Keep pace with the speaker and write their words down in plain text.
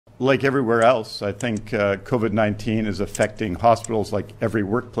like everywhere else, I think COVID-19 is affecting hospitals like every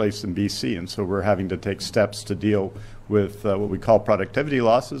workplace in BC, and so we're having to take steps to deal with what we call productivity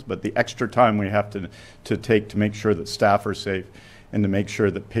losses, but the extra time we have to take to make sure that staff are safe and to make sure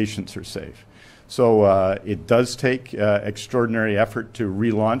that patients are safe. So it does take extraordinary effort to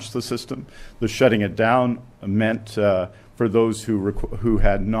relaunch the system. The shutting it down meant for those who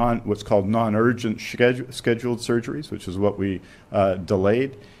had what's called non-urgent scheduled surgeries, which is what we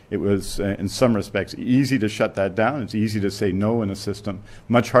delayed. It was, in some respects, easy to shut that down. It's easy to say no in a system.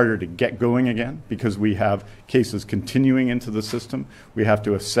 Much harder to get going again because we have cases continuing into the system. We have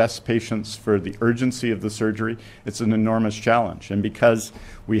to assess patients for the urgency of the surgery. It's an enormous challenge. And because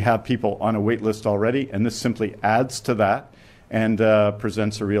we have people on a wait list already, and this simply adds to that and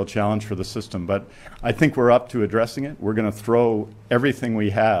presents a real challenge for the system. But I think we're up to addressing it. We're going to throw everything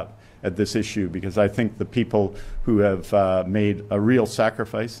we have at this issue because I think the people who have made a real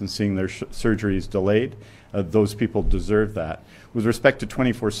sacrifice in seeing their surgeries delayed, those people deserve that. With respect to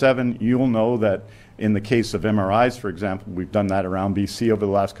 24/7, you'll know that in the case of MRIs, for example, we've done that around BC over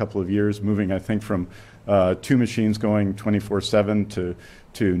the last couple of years, moving, I think, from 2 machines going 24/7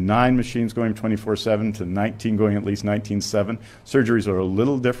 to 9 machines going 24/7 to 19 going at least 19/7. Surgeries are a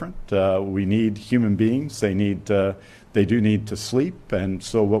little different. We need human beings. They do need to sleep, and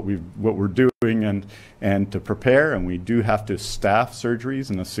so what we're doing and to prepare, and we do have to staff surgeries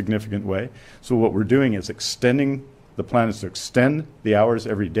in a significant way. So what we're doing is the plan is to extend the hours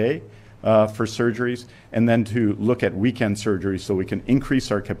every day for surgeries, and then to look at weekend surgeries so we can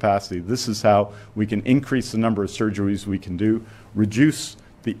increase our capacity. This is how we can increase the number of surgeries we can do, reduce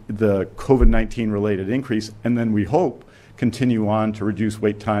the COVID-19 related increase, and then we hope continue on to reduce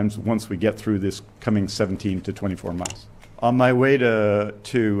wait times once we get through this coming 17 to 24 months. On my way to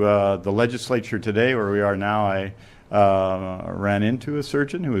the legislature today, where we are now, I ran into a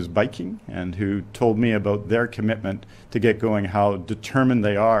surgeon who was biking and who told me about their commitment to get going, how determined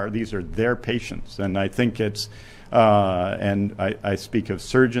they are. These are their patients, and I think it's and I speak of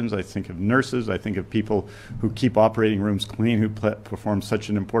surgeons, I think of nurses, I think of people who keep operating rooms clean, who perform such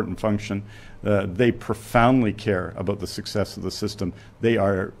an important function. They profoundly care about the success of the system. They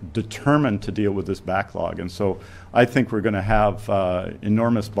are determined to deal with this backlog. And so I think we're going to have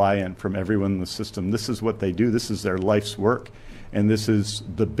enormous buy-in from everyone in the system. This is what they do. This is their life's work. And this is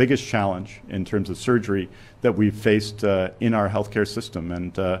the biggest challenge in terms of surgery that we've faced in our healthcare system.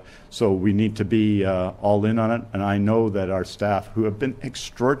 And so we need to be all in on it. And I know that our staff, who have been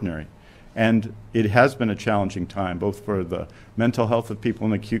extraordinary, and it has been a challenging time, both for the mental health of people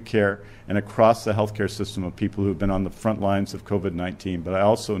in acute care and across the healthcare system of people who have been on the front lines of COVID-19. But I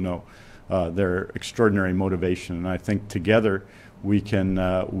also know their extraordinary motivation, and I think together we can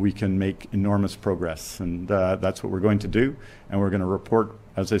make enormous progress. And that's what we're going to do, and we're going to report,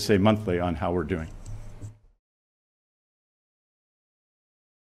 as I say, monthly on how we're doing.